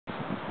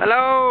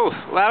Hello,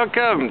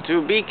 welcome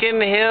to Beacon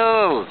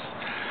Hills,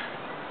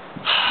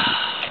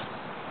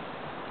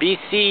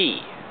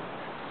 BC,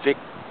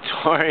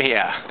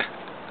 Victoria,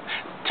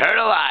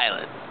 Turtle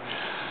Island.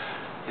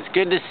 It's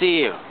good to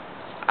see you.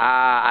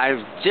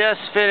 I've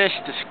just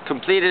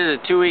completed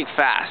a 2-week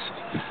fast.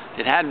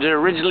 It had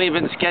originally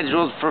been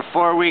scheduled for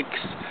 4 weeks.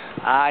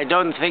 I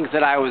don't think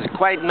that I was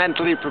quite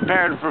mentally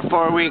prepared for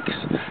 4 weeks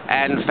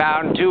and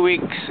found 2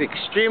 weeks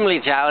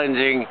extremely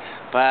challenging,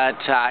 but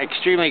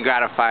extremely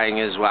gratifying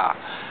as well.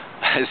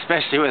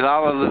 Especially with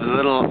all of the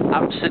little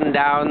ups and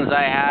downs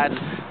I had.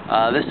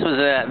 This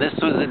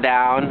was a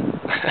down.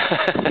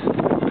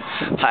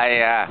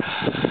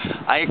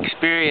 I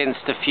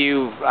experienced a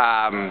few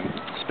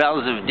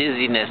spells of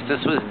dizziness.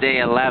 This was day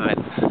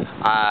 11.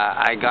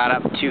 I got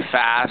up too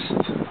fast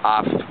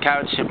off the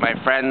couch at my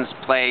friend's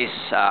place,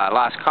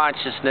 lost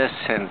consciousness,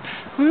 and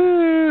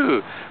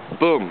whoo,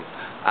 boom.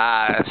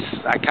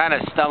 I kind of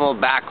stumbled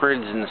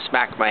backwards and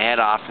smacked my head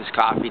off his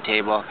coffee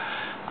table.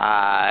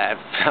 I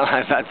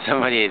thought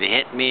somebody had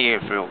hit me.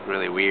 It felt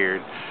really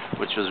weird,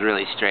 which was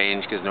really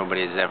strange because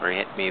nobody has ever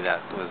hit me.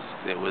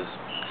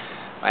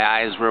 My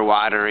eyes were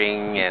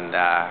watering,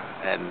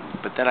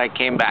 but then I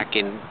came back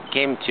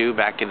into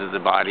the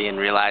body and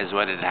realized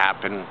what had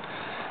happened,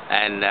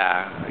 and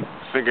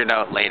figured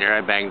out later. I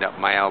banged up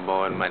my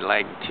elbow and my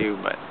leg too,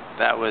 but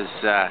that was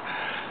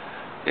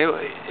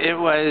it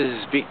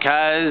was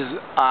because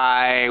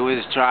I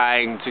was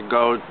trying to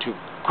go too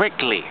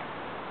quickly.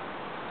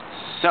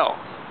 So,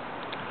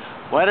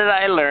 what did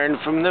I learn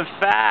from the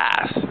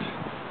fast?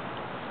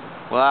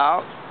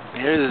 Well,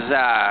 here's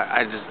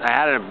I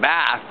had a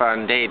bath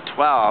on day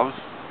 12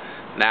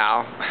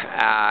 now,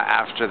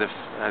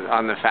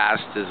 on the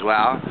fast as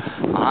well.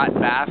 A hot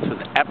bath with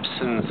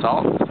Epsom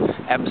salt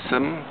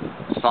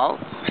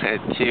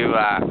to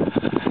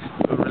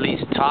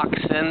release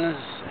toxins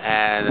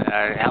and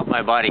help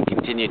my body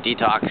continue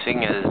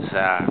detoxing as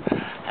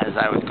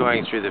I was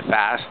going through the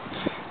fast.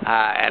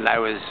 And I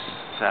was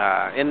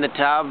in the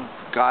tub,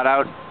 got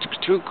out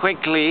too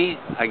quickly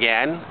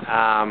again,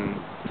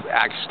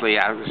 actually,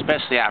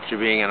 especially after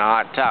being in a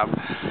hot tub,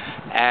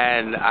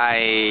 and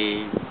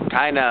I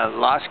kind of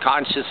lost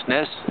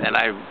consciousness and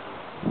I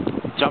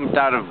jumped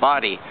out of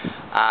body.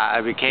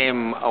 I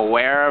became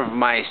aware of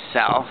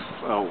myself,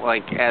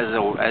 like as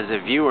a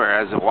viewer,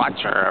 as a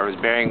watcher. I was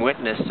bearing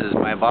witness as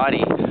my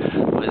body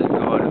was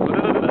going all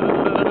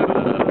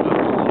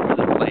over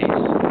the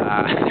place,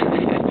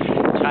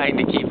 trying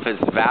to keep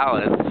its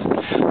balance.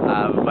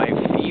 My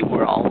feet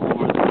were all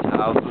over the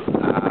tub.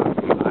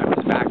 I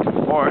was back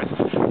and forth,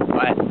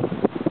 but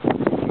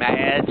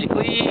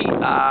magically,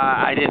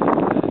 I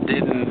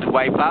didn't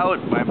wipe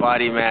out. My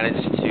body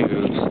managed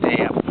to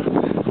stay up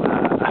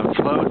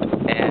afloat,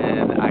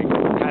 and I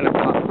kind of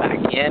popped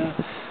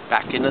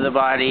back into the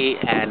body,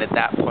 and at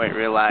that point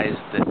realized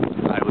that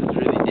I was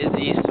really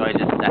dizzy, so I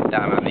just sat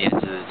down on the edge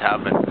of the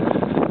tub and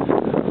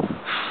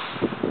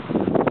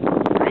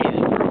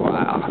breathed for a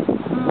while.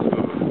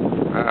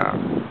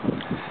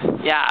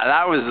 Yeah,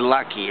 that was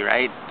lucky,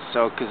 right?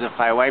 So, because if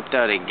I wiped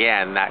out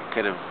again, that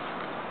could have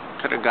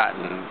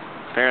gotten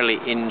fairly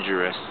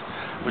injurious,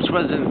 which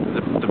wasn't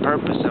the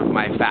purpose of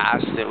my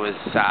fast. It was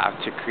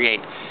to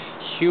create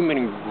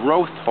human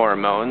growth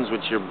hormones,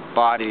 which your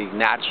body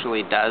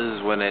naturally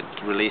does when it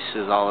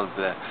releases all of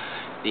the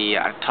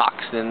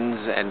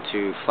toxins, and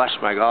to flush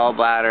my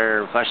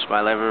gallbladder, flush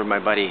my liver. My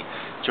buddy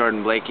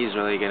Jordan Blakey's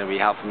really going to be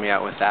helping me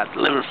out with that.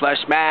 Liver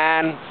flush,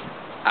 man!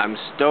 I'm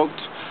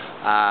stoked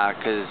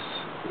because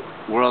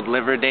World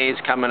Liver Day is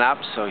coming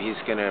up, so he's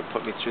going to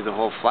put me through the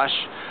whole flush,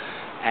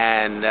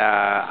 and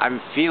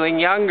I'm feeling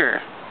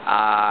younger.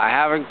 I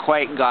haven't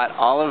quite got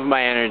all of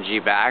my energy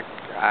back.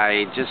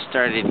 I just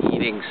started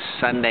eating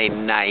Sunday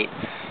night.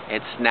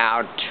 It's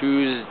now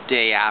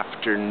Tuesday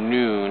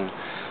afternoon.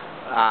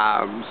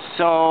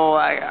 So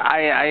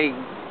I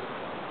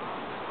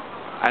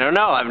don't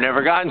know. I've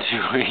never gone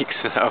 2 weeks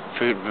without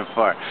food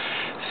before.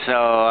 So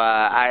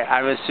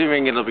I'm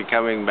assuming it'll be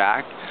coming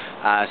back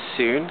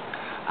soon.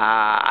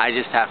 I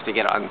just have to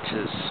get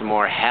onto some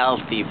more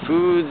healthy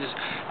foods.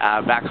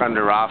 Back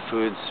onto raw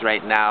foods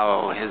right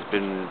now has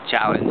been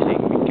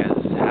challenging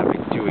because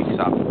having 2 weeks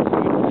off of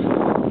food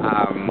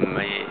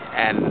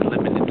and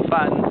limited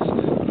funds,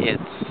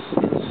 it's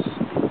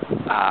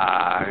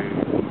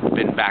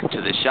been back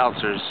to the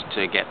shelters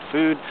to get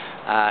food,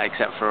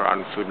 except for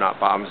on Food Not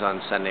Bombs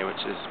on Sunday,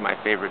 which is my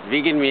favorite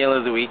vegan meal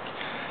of the week.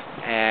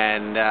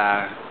 And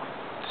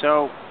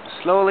so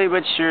slowly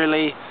but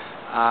surely,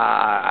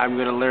 I'm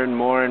going to learn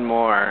more and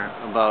more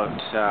about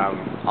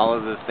all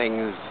of the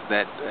things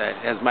that,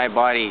 as my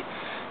body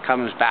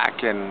comes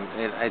back, and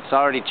it's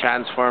already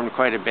transformed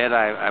quite a bit.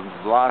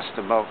 I've lost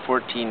about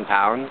 14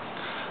 pounds,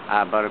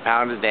 about a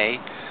pound a day.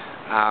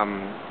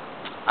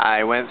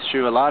 I went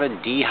through a lot of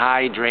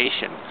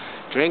dehydration.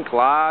 Drink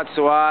lots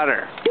of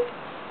water.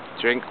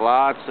 Drink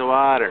lots of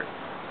water.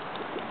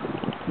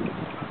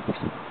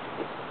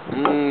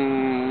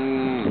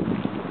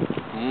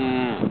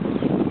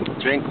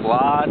 Drink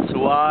lots of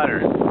water.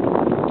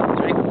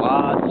 Drink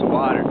lots of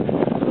water.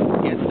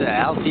 Get the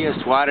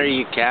healthiest water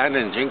you can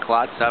and drink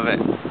lots of it.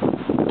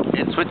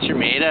 It's what you're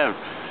made of.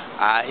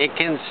 It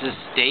can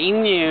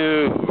sustain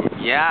you.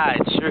 Yeah,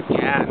 it sure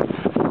can.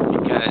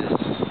 Because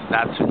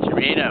that's what you're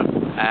made of.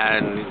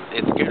 And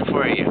it's good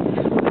for you.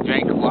 I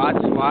drank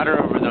lots of water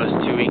over those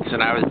 2 weeks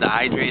and I was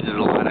dehydrated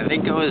a lot. I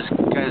think it was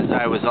because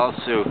I was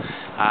also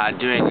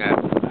doing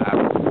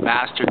a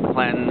master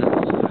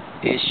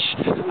cleanse-ish.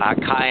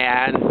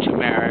 Cayenne,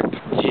 turmeric,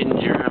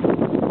 ginger,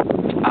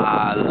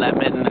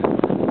 lemon,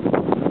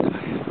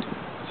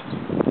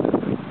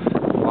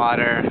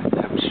 water.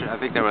 I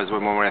think there was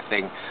one more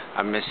thing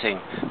I'm missing,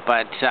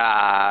 but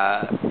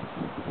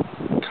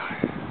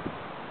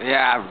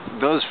yeah,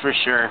 those for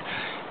sure.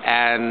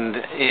 And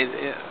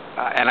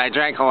and I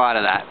drank a lot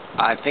of that.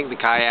 I think the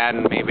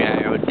cayenne, maybe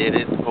I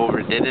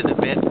overdid it a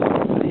bit.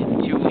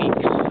 In 2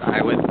 weeks,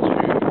 I went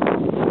through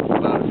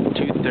about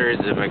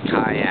 2/3 of a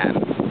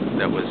cayenne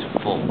that was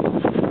full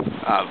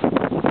of,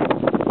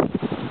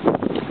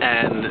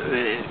 and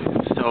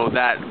so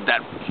that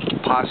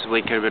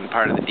possibly could have been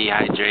part of the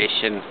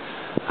dehydration.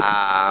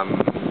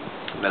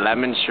 The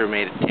lemon sure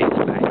made it taste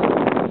nice.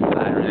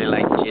 I really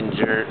like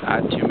ginger.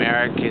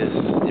 Turmeric is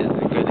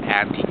a good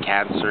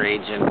anti-cancer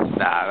agent.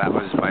 That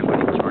was my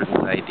buddy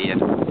Jordan's idea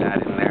to put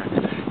that in there.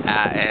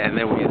 And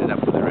then we ended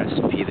up with a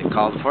recipe that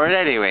called for it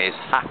anyways.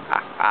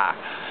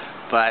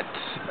 But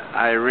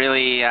I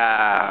really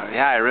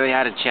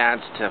had a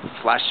chance to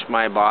flush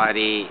my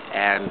body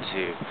and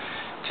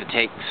to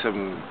take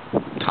some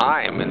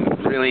time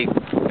and really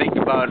think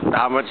about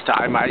how much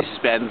time I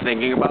spend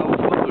thinking about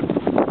food.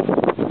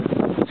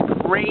 It's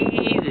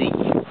crazy,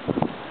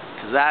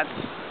 because that's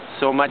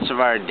so much of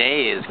our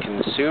day is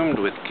consumed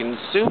with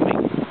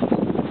consuming.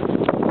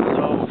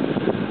 So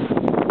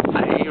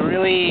I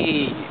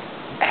really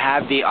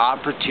had the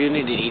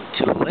opportunity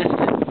to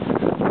listen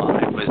while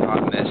I was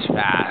on this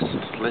fast.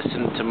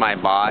 Listen to my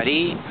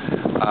body,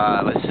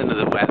 listen to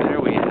the weather.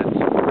 We had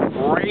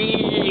some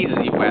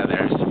crazy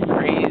weather, some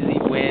crazy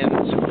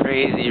winds, some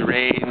crazy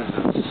rains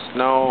and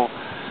snow.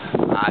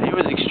 It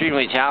was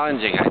extremely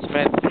challenging. I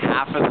spent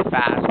half of the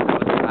fast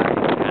outside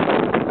and half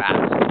of the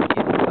fast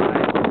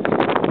inside.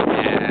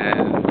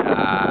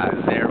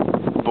 And they're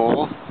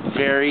both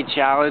very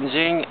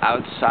challenging.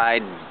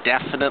 Outside,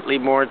 definitely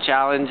more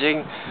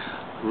challenging.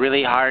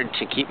 Really hard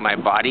to keep my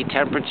body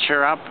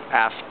temperature up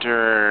at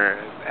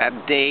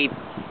day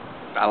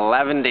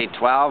 11, day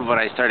 12, when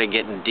I started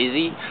getting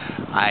dizzy.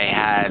 I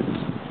had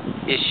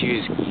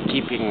issues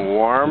keeping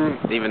warm,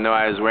 even though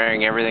I was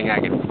wearing everything I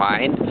could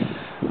find.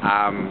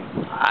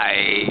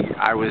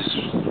 I was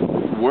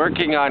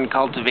working on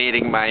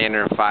cultivating my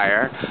inner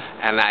fire,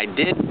 and I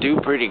did do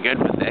pretty good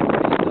with it.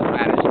 I still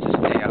managed to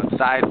stay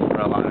outside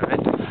for a lot of it,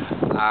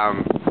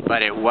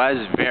 but it was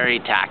very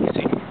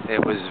taxing.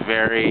 It was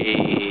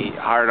very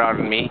hard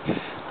on me.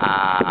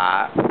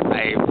 I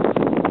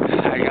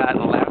got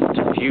left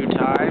a few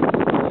times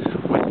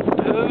with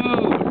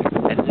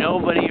food and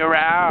nobody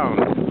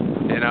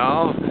around, you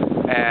know,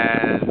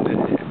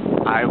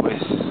 and I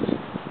was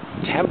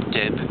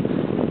tempted,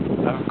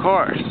 of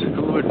course,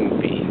 who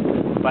wouldn't be,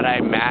 but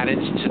I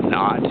managed to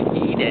not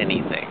eat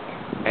anything,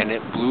 and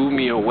it blew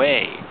me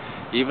away.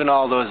 Even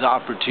all those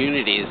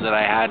opportunities that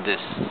I had to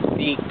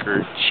sneak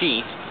or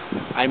cheat,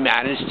 I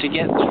managed to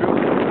get through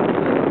it.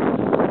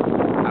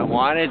 I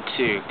wanted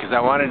to, because I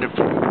wanted to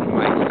prove to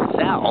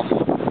myself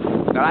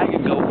that I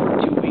could go for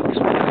 2 weeks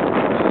without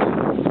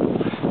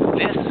food.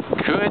 This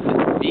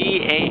could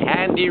be a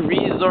handy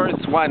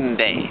resource one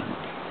day.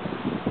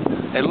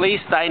 At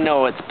least I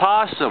know it's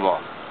possible.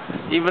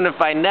 Even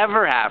if I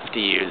never have to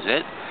use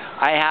it,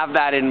 I have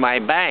that in my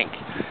bank,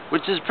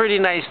 which is a pretty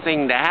nice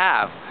thing to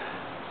have,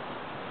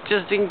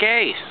 just in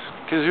case,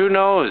 because who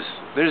knows?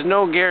 There's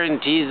no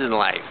guarantees in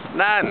life.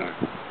 None.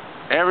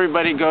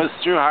 Everybody goes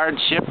through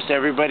hardships.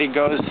 Everybody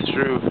goes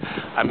through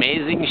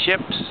amazing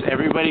ships.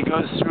 Everybody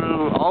goes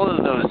through all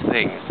of those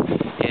things.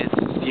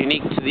 It's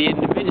unique to the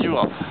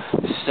individual.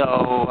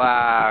 So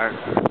I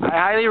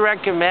highly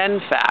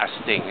recommend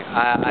fasting.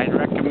 I'd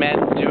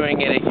recommend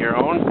doing it at your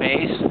own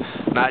pace,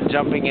 not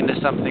jumping into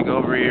something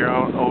over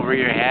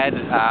your head.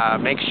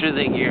 Make sure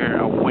that you're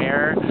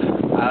aware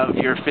of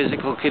your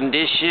physical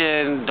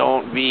condition.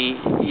 Don't be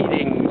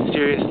eating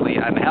seriously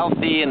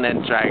unhealthy and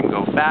then try and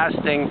go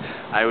fasting.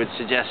 I would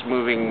suggest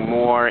moving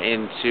more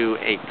into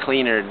a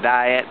cleaner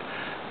diet,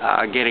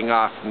 getting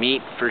off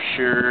meat for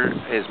sure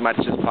as much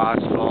as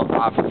possible,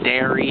 off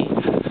dairy.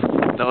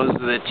 Those are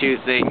the two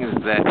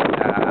things that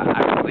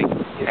I'm really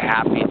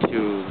happy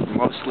to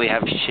mostly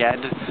have shed,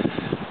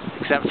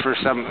 except for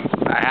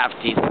I have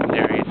to eat some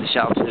dairy at the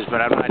shelters, but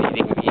I'm not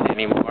eating meat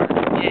anymore.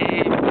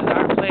 Yay, because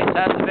our place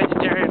has a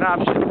vegetarian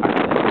option.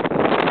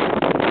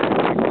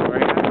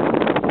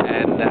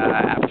 And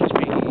after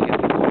speaking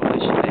at the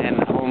Coalition to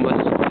End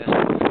Homelessness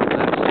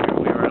last year,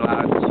 we were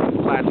allowed to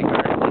plant a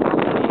garden in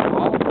City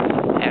Hall,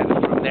 and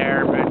from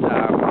there,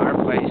 our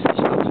place,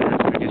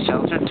 the biggest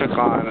shelter, took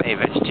on a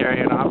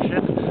vegetarian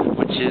option,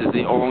 which is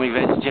the only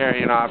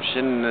vegetarian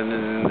option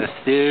in the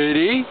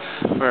city.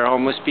 for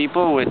homeless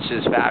people, which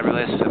is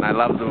fabulous, and I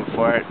love them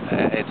for it.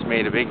 It's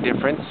made a big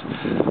difference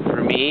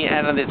for me,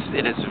 and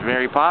it is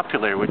very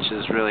popular, which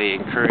is really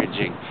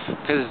encouraging,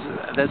 because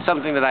that's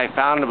something that I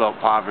found about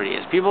poverty,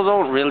 is people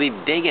don't really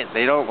dig it.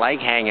 They don't like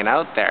hanging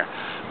out there,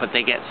 but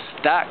they get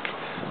stuck.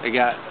 They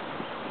got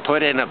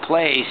put in a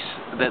place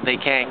that they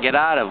can't get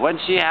out of.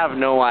 Once you have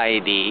no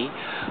ID,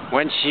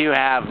 once you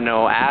have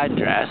no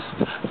address,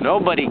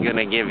 nobody's going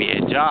to give you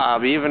a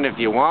job, even if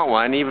you want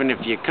one, even if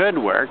you could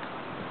work.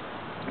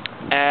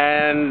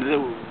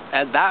 And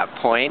at that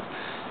point,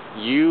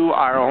 you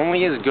are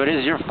only as good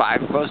as your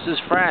 5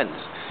 closest friends.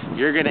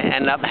 You're going to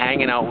end up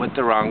hanging out with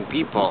the wrong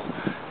people.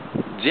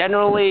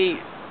 Generally,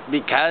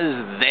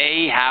 because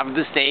they have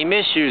the same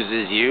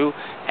issues as you,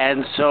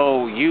 and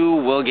so you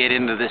will get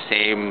into the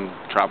same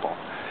trouble.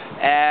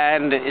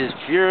 And if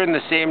you're in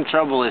the same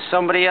trouble as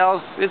somebody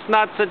else, it's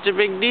not such a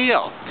big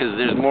deal, because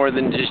there's more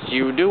than just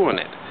you doing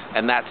it,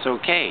 and that's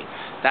okay.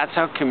 That's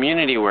how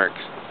community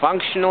works.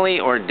 Functionally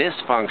or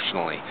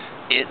dysfunctionally,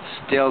 it's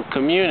still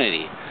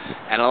community.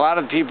 And a lot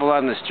of people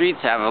on the streets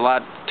have a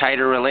lot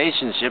tighter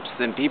relationships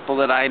than people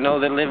that I know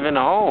that live in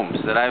homes,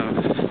 that I've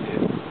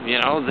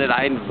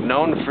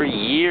known for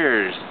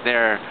years.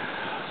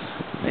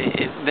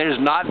 There's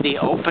not the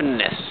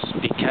openness,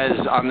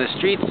 because on the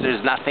streets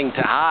there's nothing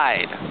to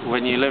hide.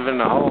 When you live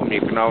in a home, you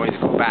can always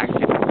go back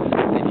and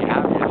you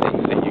have your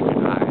things that you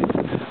can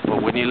hide.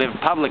 But when you live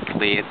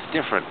publicly, it's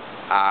different.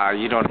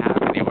 You don't have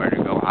anywhere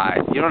to go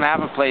hide. You don't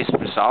have a place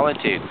for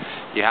solitude.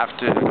 You have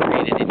to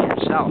create it in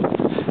yourself,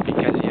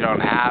 because you don't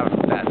have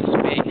that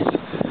space.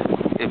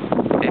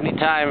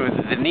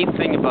 The neat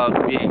thing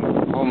about being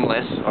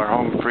homeless, or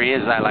home free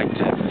as I like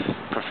to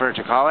prefer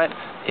to call it,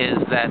 is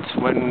that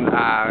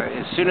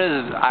as soon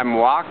as I'm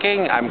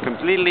walking, I'm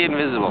completely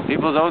invisible.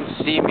 People don't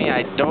see me.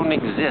 I don't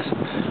exist.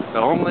 The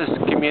homeless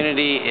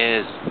community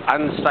is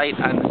unsight,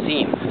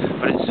 unseen.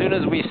 But as soon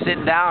as we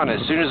sit down,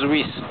 as soon as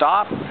we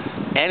stop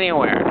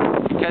anywhere,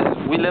 because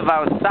we live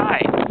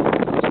outside,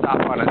 if we stop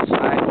on a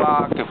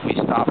sidewalk, if we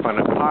stop on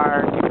a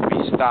park, if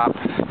we stop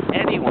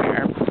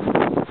anywhere,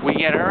 we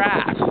get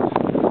harassed,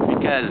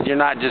 because you're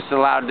not just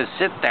allowed to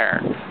sit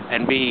there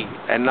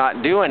and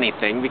not do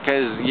anything,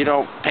 because you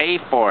don't pay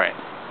for it.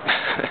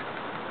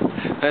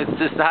 It's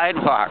the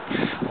sidewalk,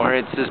 or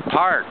it's this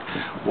park,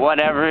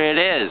 whatever it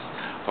is.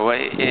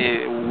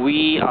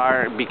 We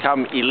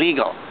become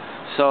illegal.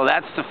 So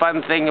that's the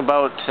fun thing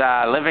about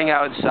living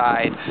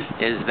outside,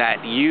 is that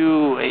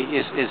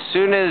as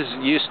soon as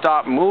you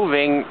stop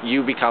moving,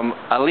 you become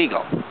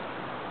illegal.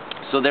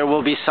 So there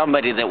will be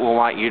somebody that will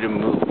want you to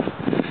move,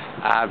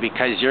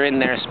 because you're in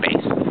their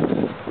space.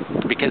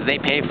 Because they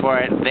pay for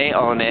it, they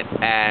own it,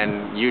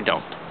 and you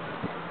don't.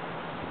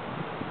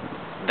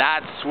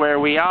 That's where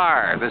we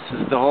are. This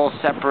is the whole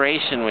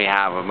separation we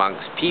have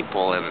amongst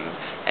people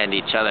and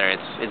each other.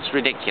 It's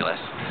ridiculous.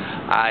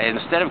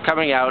 Instead of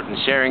coming out and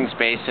sharing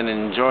space and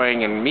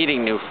enjoying and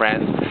meeting new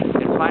friends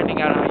and finding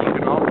out how you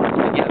can all work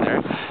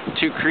together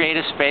to create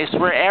a space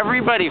where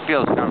everybody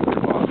feels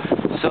comfortable.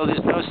 So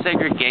there's no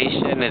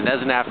segregation. It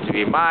doesn't have to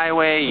be my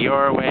way,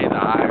 your way, the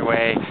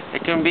highway.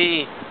 It can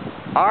be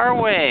our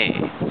way.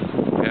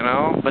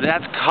 But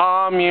that's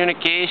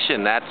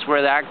communication. That's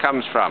where that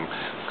comes from.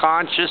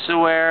 Conscious,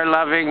 aware,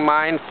 loving,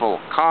 mindful.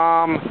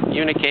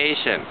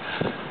 Communication.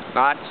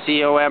 Not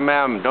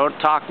C-O-M-M. Don't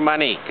talk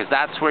money, because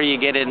that's where you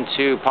get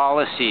into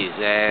policies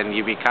and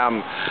you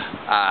become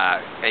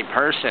a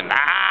person.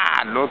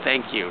 No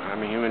thank you.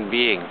 I'm a human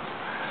being.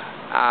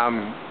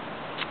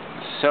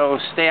 So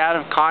stay out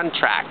of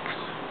contracts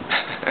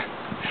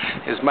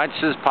as much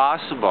as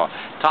possible.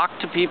 Talk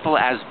to people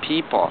as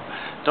people.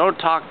 Don't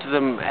talk to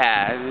them,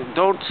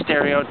 don't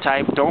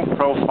stereotype, don't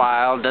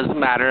profile. Doesn't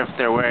matter if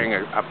they're wearing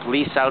a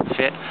police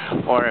outfit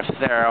or if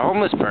they're a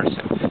homeless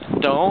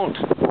person. Don't.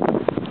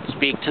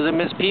 Speak to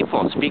them as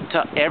people. Speak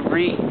to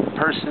every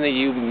person that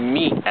you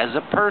meet as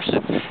a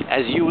person,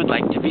 as you would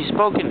like to be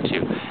spoken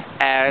to,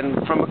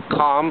 and from a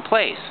calm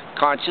place.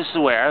 Conscious,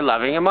 aware,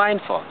 loving, and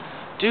mindful.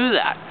 Do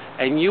that,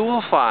 and you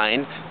will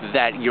find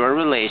that your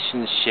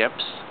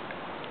relationships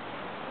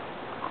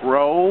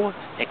grow,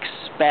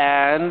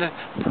 expand,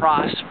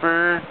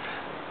 prosper.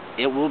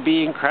 It will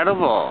be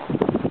incredible,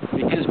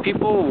 because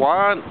people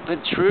want the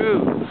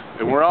truth,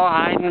 and we're all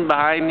hiding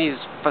behind these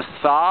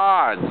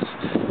facades,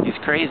 these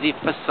crazy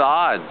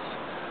facades.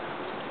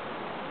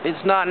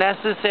 It's not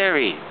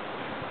necessary.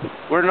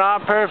 We're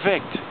not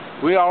perfect.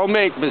 We all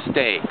make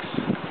mistakes.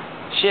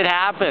 Shit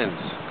happens.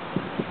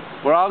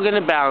 We're all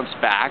gonna bounce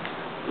back.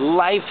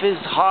 Life is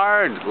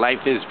hard.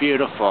 Life is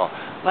beautiful.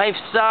 Life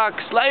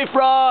sucks. Life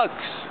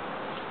rocks.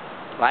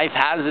 Life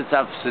has its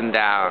ups and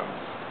downs,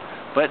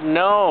 but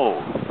know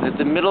that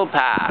the middle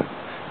path,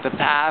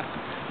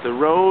 the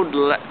road,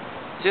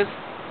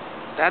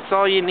 that's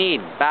all you need.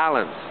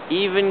 Balance,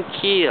 even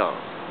keel,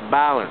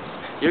 balance.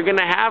 You're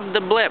gonna have the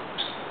blips.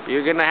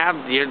 You're gonna have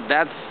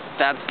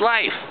that's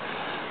life.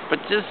 But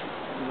just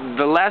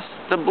the less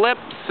the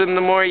blips, and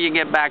the more you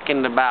get back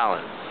into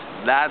balance.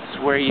 That's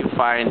where you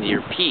find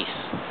your peace.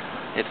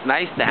 It's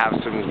nice to have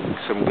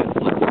some good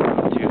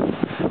blips too,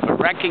 but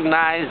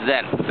recognize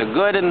that the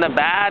good and the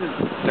bad,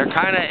 they're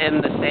kind of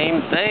in the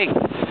same thing.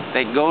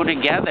 They go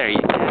together.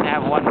 You can't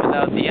have one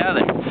without the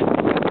other.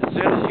 As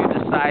soon as you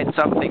decide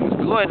something's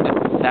good,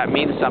 that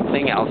means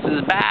something else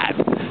is bad.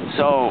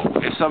 So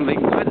if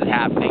something good is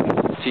happening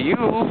to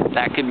you,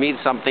 that could mean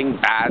something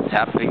bad is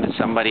happening to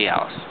somebody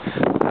else.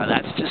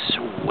 That's just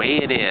the way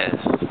it is.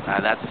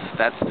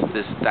 That's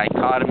this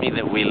dichotomy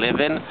that we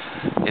live in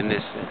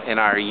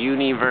our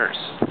universe,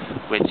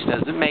 which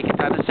doesn't make a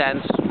ton of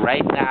sense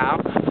right now,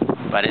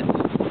 but it's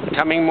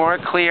becoming more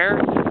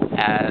clear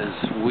as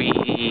we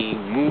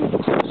move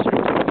closer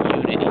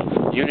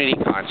to unity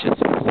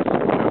consciousness. We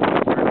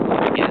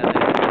work together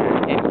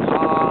in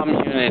calm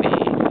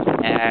unity,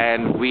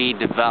 and we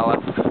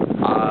develop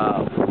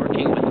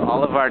working with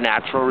all of our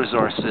natural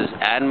resources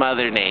and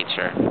Mother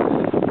Nature.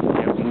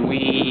 And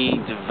we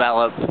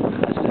develop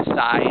a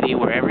society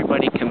where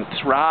everybody can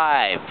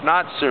thrive,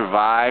 not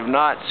survive,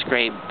 not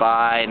scrape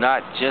by,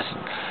 not just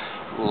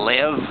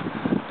live,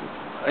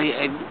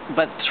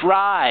 but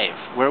thrive,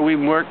 where we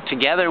work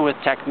together with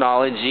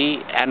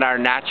technology and our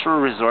natural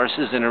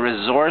resources in a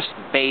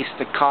resource-based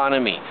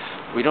economy.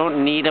 We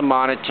don't need a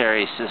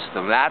monetary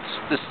system. That's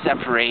the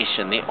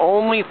separation. The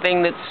only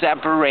thing that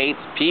separates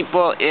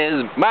people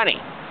is money.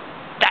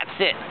 That's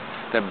it.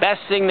 The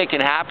best thing that can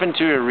happen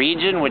to a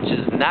region, which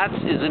is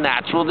nuts, is a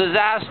natural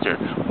disaster.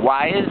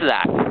 Why is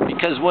that?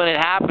 Because when it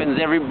happens,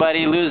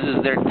 everybody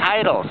loses their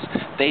titles.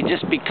 They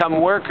just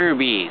become worker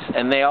bees,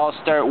 and they all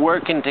start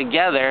working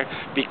together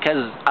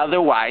because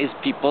otherwise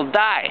people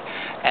die.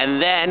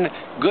 And then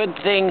good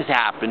things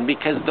happen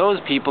because those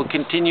people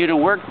continue to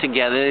work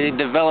together. They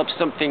develop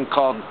something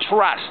called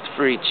trust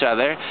for each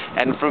other,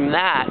 and from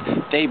that,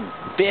 they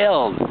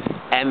build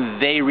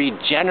and they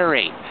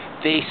regenerate.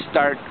 They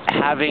start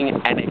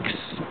having an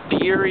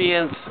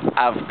experience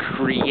of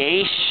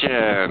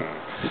creation.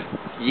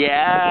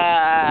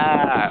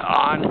 Yeah,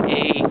 on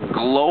a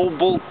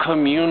global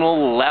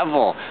communal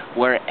level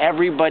where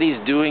everybody's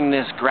doing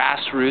this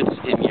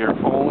grassroots in your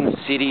own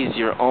cities,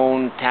 your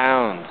own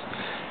towns.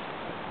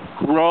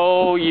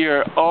 Grow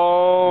your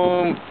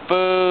own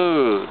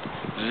food.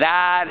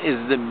 That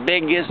is the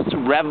biggest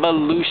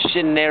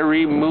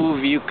revolutionary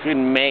move you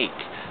can make.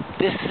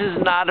 This is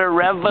not a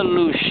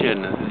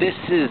revolution. This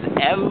is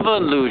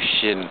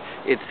evolution.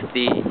 It's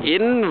the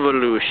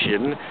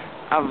involution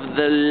of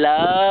the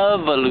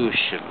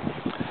love-evolution.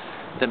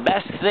 The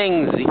best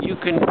things that you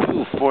can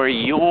do for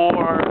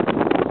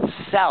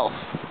yourself,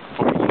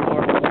 for your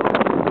world,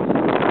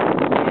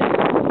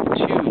 is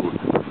to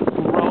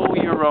grow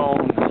your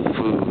own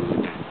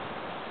food.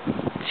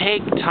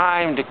 Take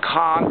time to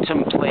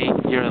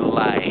contemplate your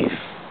life.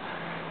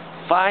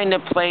 Find a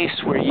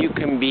place where you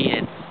can be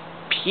at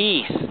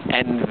peace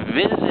and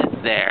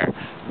visit there.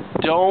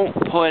 Don't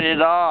put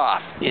it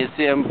off. It's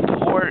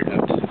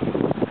important.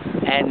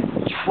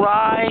 And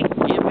try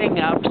giving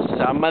up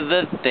some of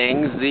the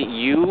things that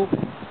you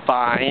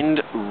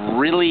find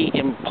really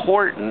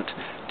important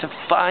to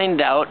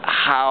find out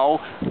how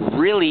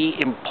really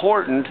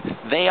important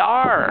they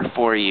are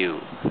for you.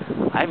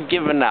 I've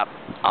given up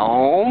a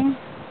home,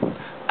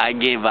 I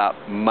gave up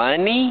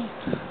money,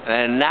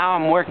 and now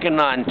I'm working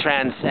on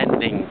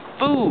transcending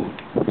food.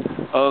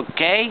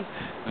 Okay?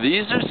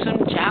 These are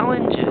some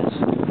challenges.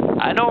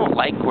 I don't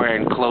like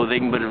wearing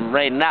clothing, but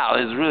right now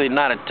there's really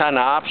not a ton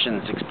of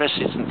options,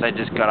 especially since I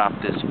just got off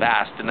this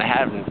fast and I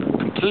haven't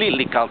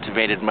completely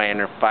cultivated my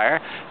inner fire,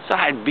 so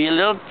I'd be a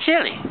little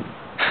chilly.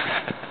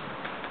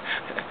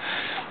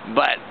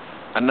 But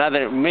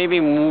maybe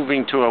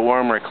moving to a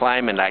warmer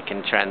climate, I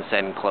can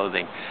transcend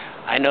clothing.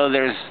 I know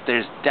there's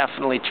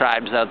definitely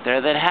tribes out there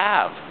that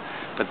have,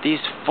 but these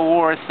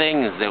 4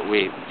 things that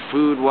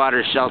food,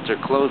 water, shelter,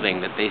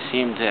 clothing, that they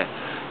seem to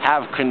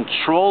have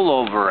control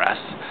over us,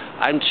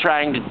 I'm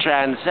trying to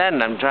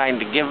transcend. I'm trying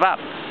to give up.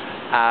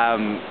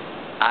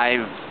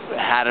 I've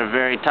had a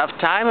very tough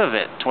time of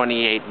it.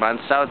 28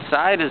 months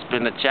outside has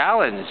been a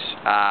challenge.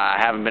 I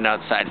haven't been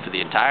outside for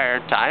the entire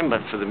time,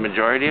 but for the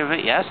majority of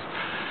it, yes.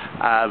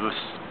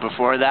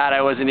 Before that,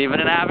 I wasn't even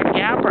an avid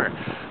camper.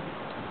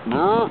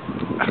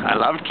 I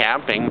loved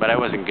camping, but I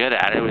wasn't good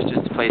at it. It was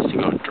just a place to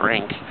go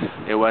drink.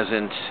 It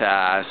wasn't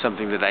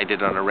something that I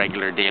did on a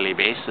regular daily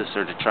basis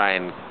or to try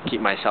and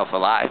keep myself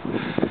alive.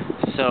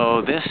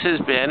 So this has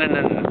been an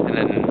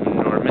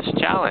enormous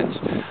challenge.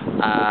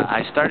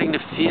 I'm starting to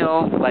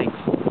feel like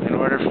in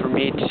order for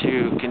me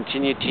to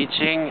continue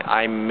teaching,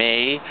 I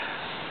may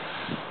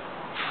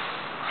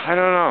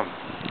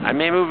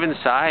move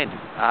inside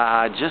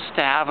just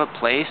to have a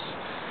place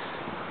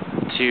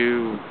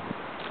to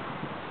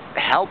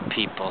help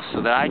people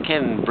so that I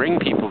can bring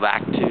people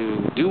back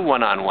to do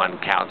one-on-one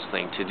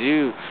counseling, to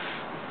do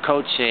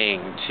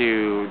coaching,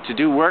 to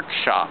do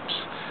workshops.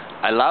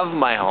 I love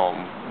my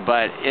home,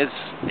 but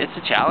it's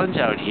a challenge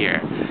out here,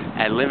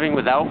 and living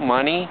without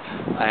money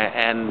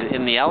and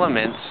in the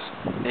elements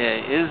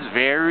is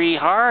very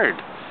hard.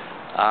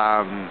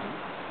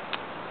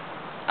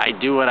 I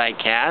do what I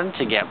can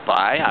to get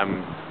by.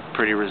 I'm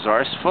pretty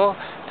resourceful.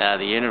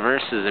 The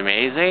universe is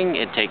amazing.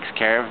 It takes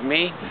care of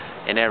me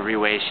in every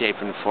way, shape,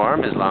 and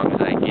form as long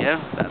as I give.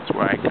 That's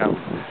where I come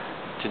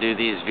to do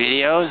these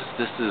videos.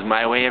 This is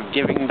my way of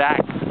giving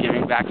back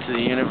to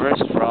the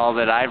universe for all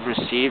that I've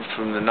received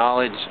from the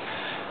knowledge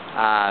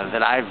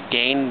that I've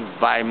gained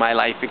by my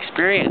life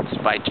experience,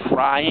 by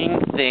trying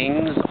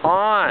things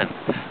on.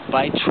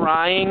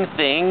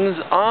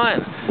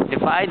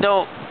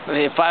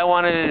 If I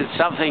wanted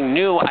something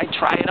new, I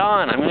try it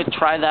on. I'm going to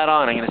try that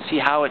on. I'm going to see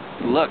how it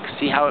looks,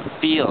 see how it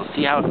feels,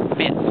 see how it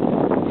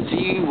fits,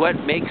 see what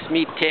makes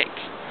me tick.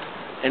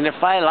 And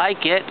if I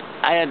like it,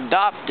 I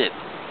adopt it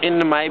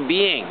into my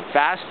being.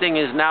 Fasting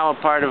is now a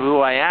part of who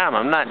I am.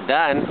 I'm not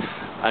done.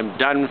 I'm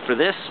done for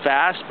this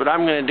fast, but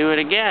I'm going to do it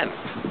again.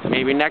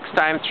 Maybe next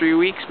time 3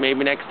 weeks,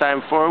 maybe next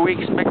time 4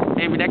 weeks,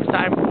 maybe next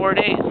time 4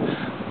 days.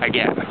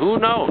 Again, who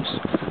knows?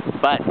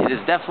 But it is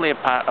definitely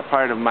a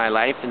part of my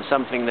life and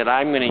something that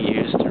I'm going to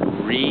use to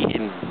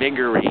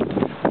reinvigorate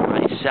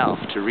myself,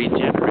 to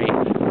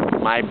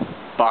regenerate my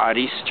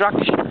body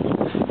structure,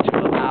 to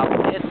allow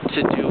it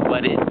to do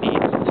what it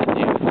needs to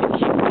do to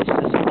keep me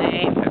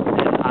sustained.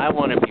 And I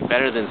want to be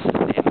better than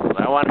sustainable.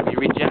 I want to be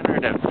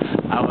regenerative.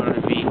 I want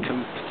to be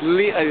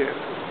complete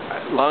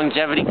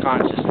longevity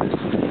consciousness.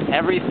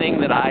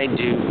 Everything that I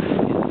do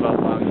is about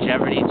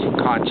longevity to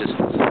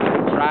consciousness.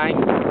 I'm trying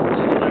to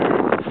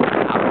learn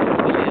how to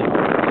live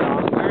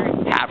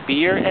longer,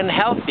 happier, and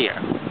healthier.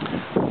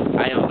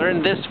 I have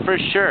learned this for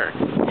sure.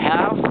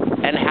 Health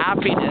and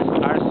happiness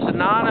are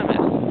synonymous.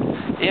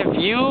 If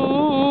you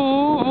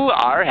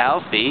are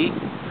healthy,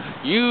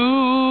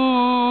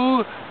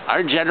 you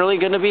are generally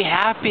going to be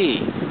happy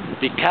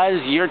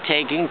because you're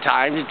taking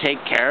time to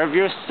take care of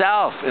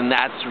yourself, and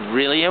that's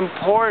really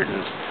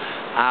important.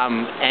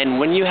 And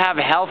when you have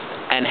health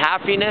and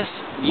happiness,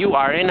 you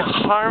are in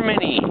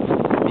harmony.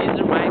 These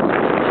are my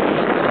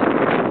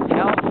three: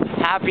 health,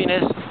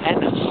 happiness,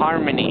 and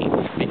harmony.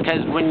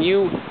 Because when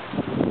you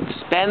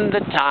spend the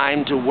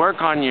time to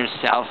work on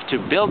yourself, to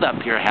build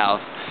up your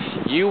health,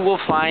 you will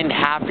find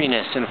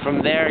happiness, and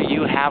from there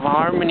you have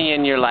harmony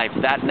in your life.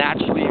 That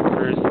naturally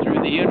occurs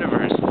through the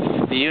universe.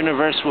 The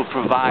universe will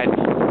provide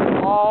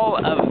all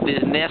of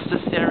the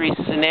necessary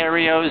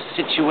scenarios,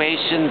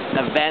 situations,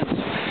 events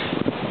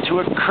to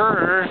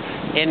occur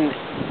in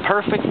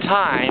perfect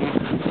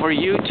time for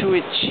you to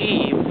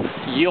achieve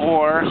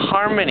your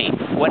harmony,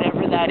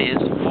 whatever that is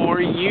for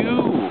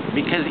you,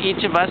 because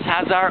each of us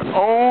has our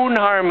own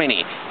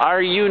harmony,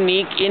 our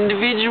unique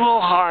individual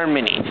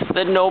harmony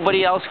that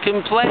nobody else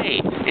can play.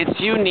 It's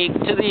unique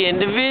to the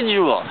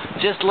individual,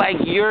 just like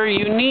you're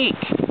unique.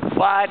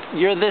 But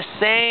you're the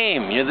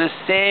same. You're the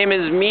same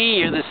as me.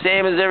 You're the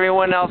same as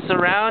everyone else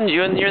around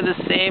you, and you're the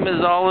same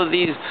as all of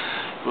these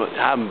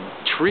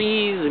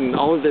trees and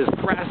all of this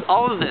grass,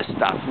 all of this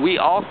stuff. We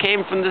all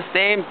came from the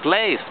same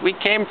place. We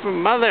came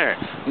from Mother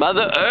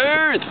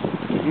Earth.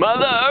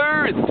 Mother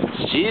Earth.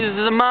 She's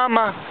the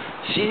mama.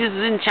 She's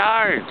in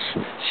charge.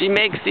 She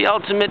makes the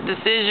ultimate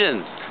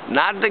decisions,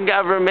 not the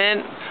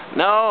government.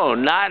 No,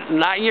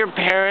 not your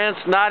parents,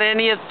 not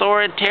any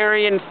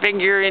authoritarian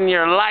figure in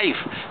your life.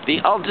 The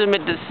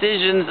ultimate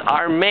decisions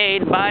are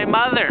made by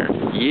Mother.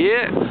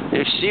 Yeah,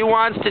 if she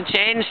wants to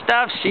change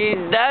stuff, she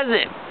does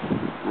it.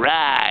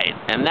 Right,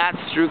 and that's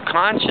through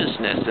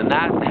consciousness, and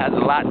that has a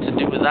lot to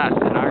do with us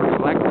and our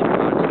collective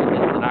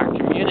consciousness and our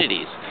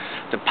communities.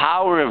 The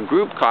power of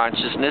group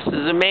consciousness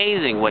is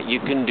amazing. What you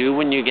can do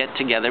when you get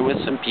together with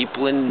some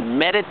people and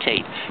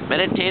meditate.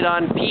 Meditate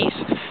on peace.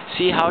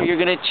 See how you're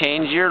going to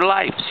change your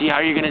life. See how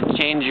you're going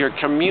to change your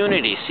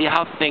community. See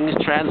how things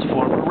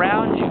transform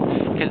around you.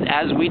 Because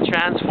as we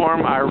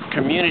transform our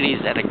communities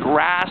at a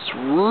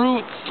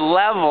grassroots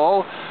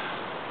level,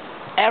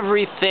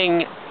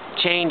 everything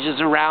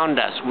changes around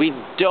us. We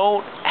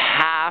don't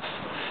have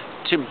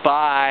to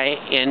buy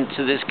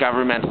into this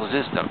governmental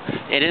system.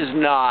 It is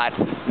not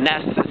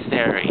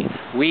necessary.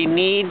 We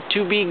need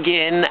to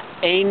begin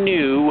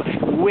anew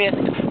with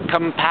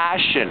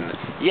compassion.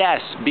 Yes,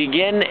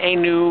 begin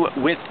anew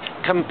with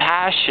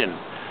compassion.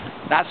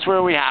 That's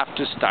where we have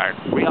to start.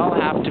 We all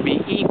have to be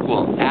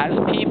equal as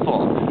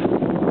people.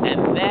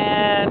 And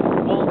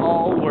then we'll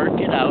all work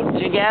it out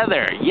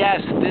together. Yes,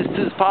 this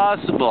is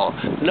possible.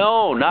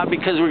 No, not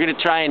because we're going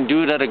to try and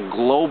do it at a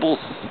global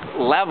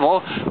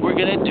level. We're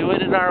going to do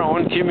it in our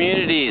own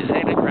communities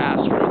at a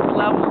grassroots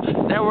level.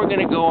 Then we're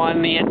going to go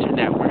on the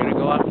internet. We're going to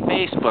go on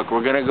Facebook.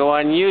 We're going to go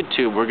on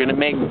YouTube. We're going to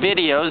make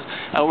videos,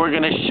 and we're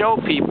going to show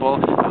people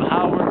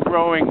how we're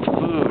growing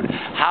food,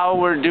 how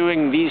we're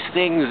doing these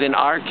things in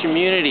our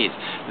communities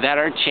that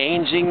are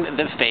changing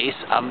the face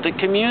of the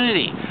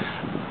community.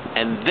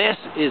 And this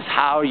is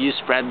how you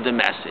spread the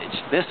message.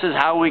 This is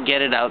how we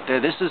get it out there.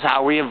 This is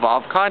how we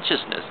evolve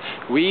consciousness.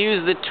 We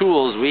use the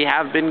tools we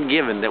have been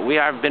given, that we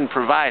have been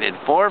provided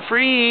for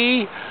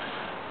free,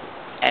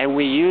 and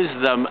we use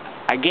them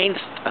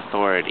against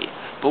authority.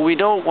 But we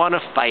don't want to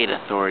fight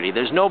authority.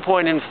 There's no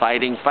point in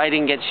fighting.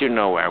 Fighting gets you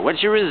nowhere.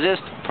 What you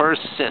resist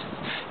persists.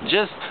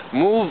 Just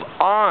move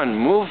on,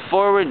 move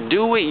forward,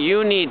 do what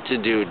you need to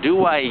do,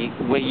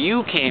 what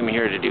you came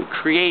here to do.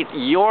 Create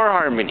your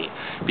harmony,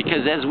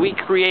 because as we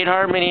create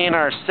harmony in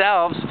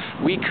ourselves,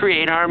 we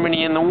create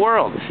harmony in the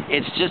world.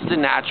 It's just a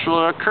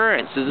natural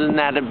occurrence. Isn't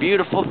that a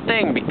beautiful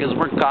thing? Because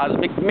we're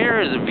cosmic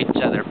mirrors of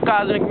each other,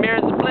 cosmic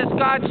mirrors of bliss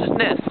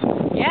consciousness.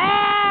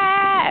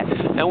 Yeah!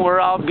 And we're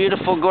all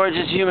beautiful,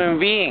 gorgeous human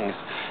beings.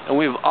 And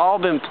we've all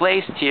been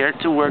placed here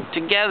to work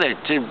together,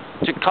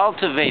 to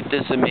cultivate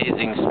this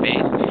amazing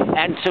space,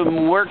 and to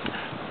work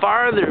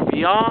farther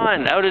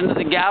beyond, out into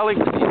the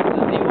galaxy,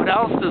 to see what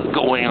else is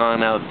going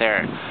on out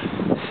there.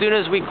 As soon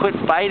as we quit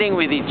fighting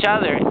with each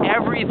other,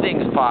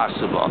 everything's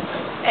possible.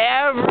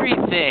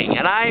 Everything,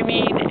 and I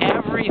mean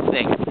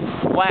everything.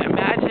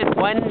 Imagine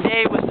one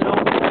day with no...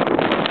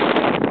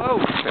 Oh,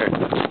 sure.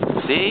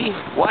 See?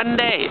 One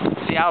day.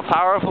 See how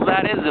powerful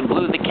that is? It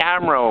blew the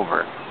camera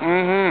over.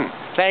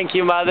 Thank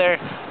you, Mother.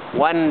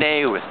 One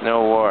day with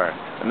no war.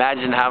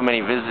 Imagine how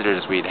many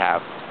visitors we'd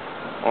have.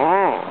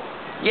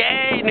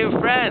 Yay, new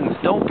friends.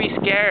 Don't be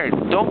scared.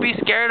 Don't be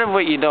scared of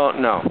what you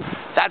don't know.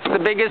 That's the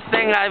biggest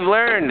thing I've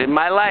learned in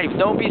my life.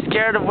 Don't be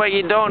scared of what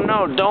you don't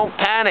know. Don't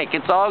panic.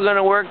 It's all going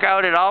to work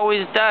out. It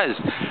always does.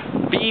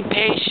 Be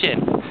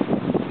patient.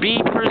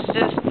 Be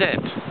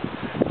persistent.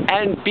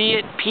 And be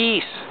at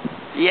peace.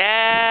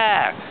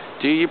 Yeah.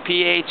 Do your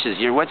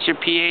pHs. What's your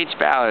pH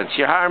balance?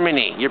 Your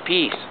harmony. Your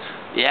peace.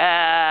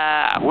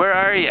 Yeah. Where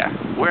are you?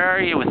 Where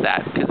are you with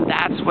that? Because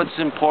that's what's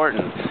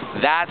important.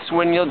 That's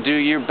when you'll do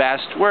your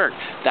best work.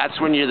 That's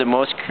when you're the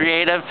most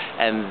creative,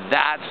 and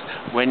that's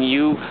when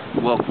you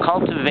will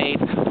cultivate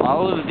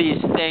all of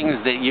these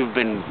things that you've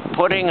been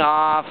putting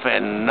off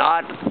and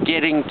not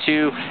getting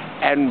to,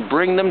 and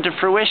bring them to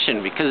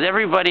fruition. Because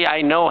everybody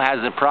I know has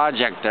a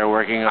project they're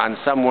working on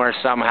somewhere,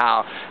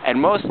 somehow, and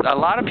a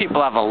lot of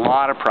people have a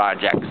lot of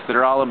projects that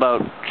are all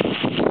about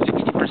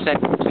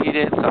 60%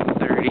 completed, some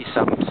 30,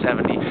 some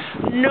 70.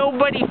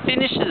 Nobody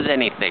finishes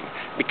anything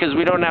because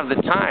we don't have the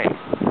time.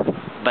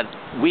 But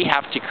we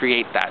have to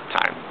create that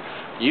time.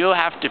 You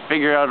have to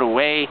figure out a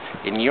way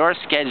in your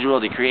schedule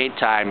to create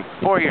time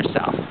for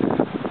yourself,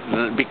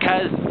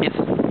 because it's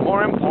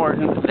more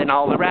important than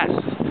all the rest.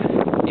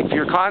 If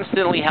you're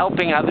constantly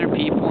helping other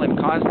people and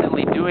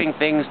constantly doing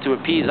things to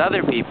appease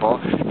other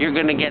people, you're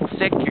going to get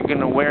sick, you're going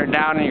to wear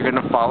down, and you're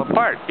going to fall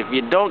apart. If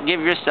you don't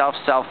give yourself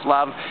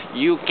self-love,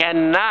 you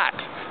cannot,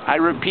 I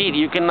repeat,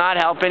 you cannot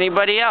help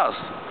anybody else.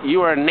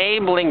 You are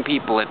enabling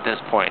people at this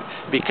point,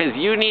 because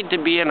you need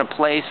to be in a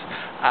place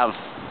of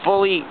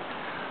fully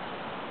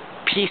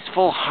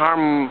peaceful,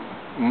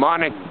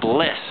 harmonic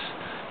bliss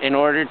in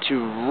order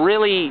to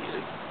really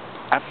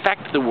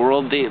affect the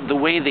world the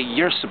way that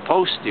you're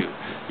supposed to.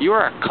 You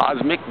are a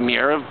cosmic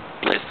mirror of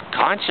bliss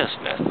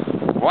consciousness.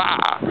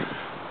 Wow.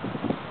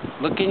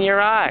 Look in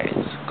your eyes.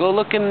 Go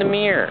look in the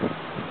mirror.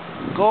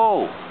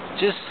 Go.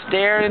 Just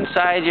stare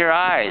inside your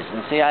eyes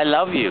and say, I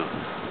love you.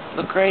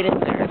 Look right in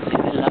there and say,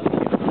 I love you.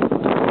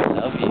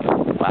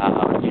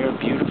 Wow, you're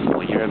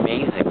beautiful, you're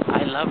amazing,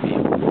 I love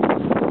you.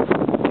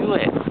 Do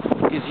it,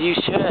 because you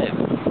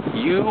should.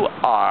 You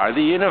are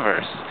the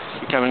universe,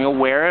 becoming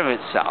aware of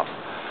itself.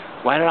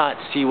 Why not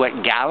see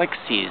what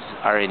galaxies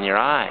are in your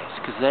eyes?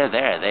 Because they're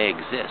there, they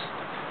exist.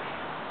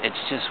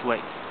 It's just what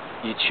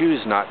you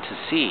choose not to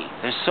see.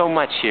 There's so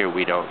much here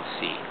we don't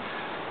see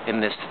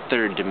in this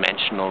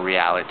third-dimensional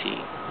reality.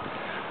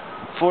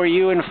 For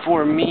you and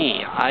for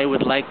me, I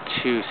would like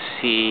to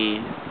see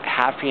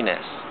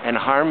happiness and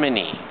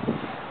harmony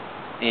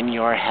in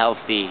your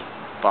healthy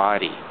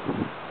body.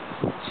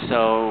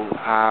 So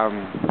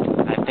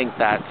I think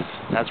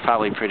that's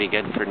probably pretty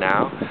good for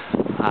now.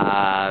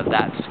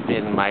 That's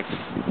been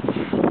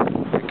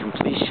the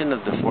completion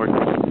of the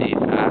 14-day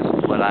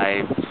fast.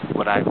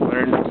 What I've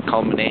learned, the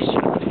culmination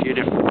of a few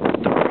different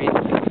stories,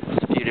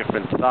 a few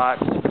different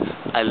thoughts.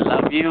 I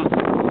love you.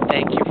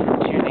 Thank you for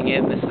tuning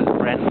in. This is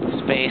Brent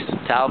Space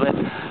Talbot.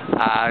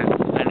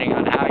 Depending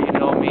on how you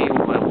know me,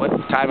 what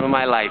time of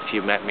my life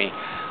you met me.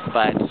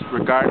 But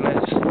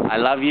regardless, I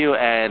love you,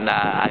 and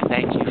I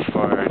thank you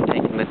for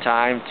taking the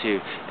time to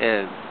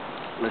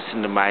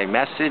listen to my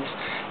message,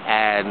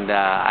 and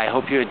I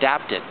hope you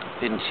adapt it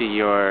into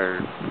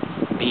your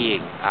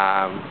being.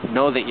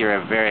 Know that you're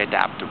very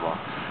adaptable,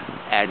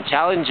 and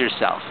challenge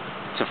yourself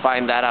to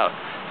find that out.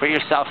 Put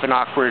yourself in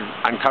awkward,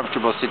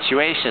 uncomfortable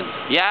situations.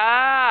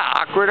 Yeah,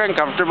 awkward,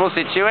 uncomfortable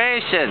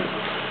situations.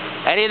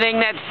 Anything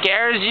that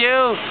scares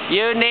you,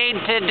 you need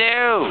to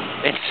do.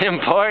 It's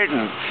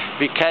important,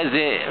 because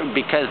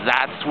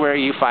that's where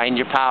you find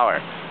your power,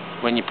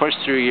 when you push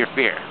through your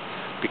fear.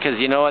 Because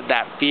you know what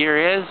that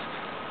fear is?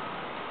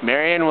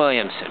 Marianne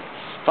Williamson.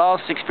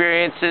 False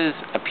experiences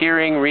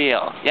appearing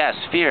real. Yes,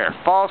 fear.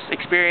 False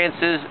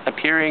experiences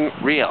appearing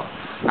real.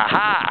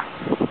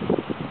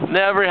 Aha!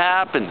 Never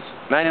happens.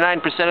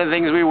 99% of the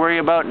things we worry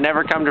about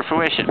never come to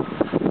fruition,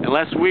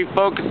 unless we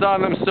focus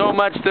on them so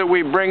much that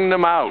we bring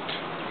them out.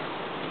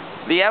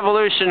 The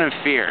evolution of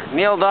fear.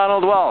 Neil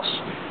Donald Walsh.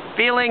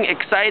 Feeling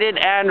excited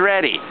and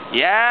ready.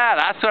 Yeah,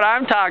 that's what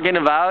I'm talking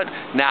about.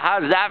 Now, how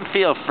does that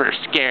feel for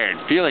scared?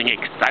 Feeling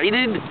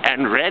excited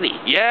and ready.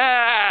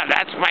 Yeah,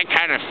 that's my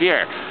kind of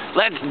fear.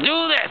 Let's do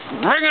this.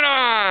 Bring it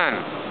on.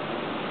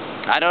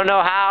 I don't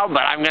know how,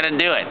 but I'm going to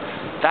do it.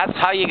 That's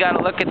how you got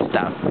to look at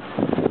stuff.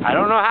 I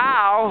don't know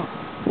how,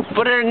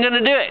 but I'm going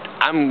to do it.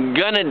 I'm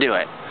going to do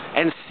it.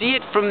 And see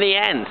it from the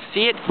end.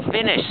 See it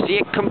finished. See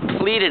it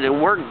completed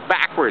and work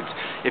backwards.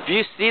 If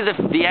you see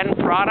the end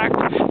product,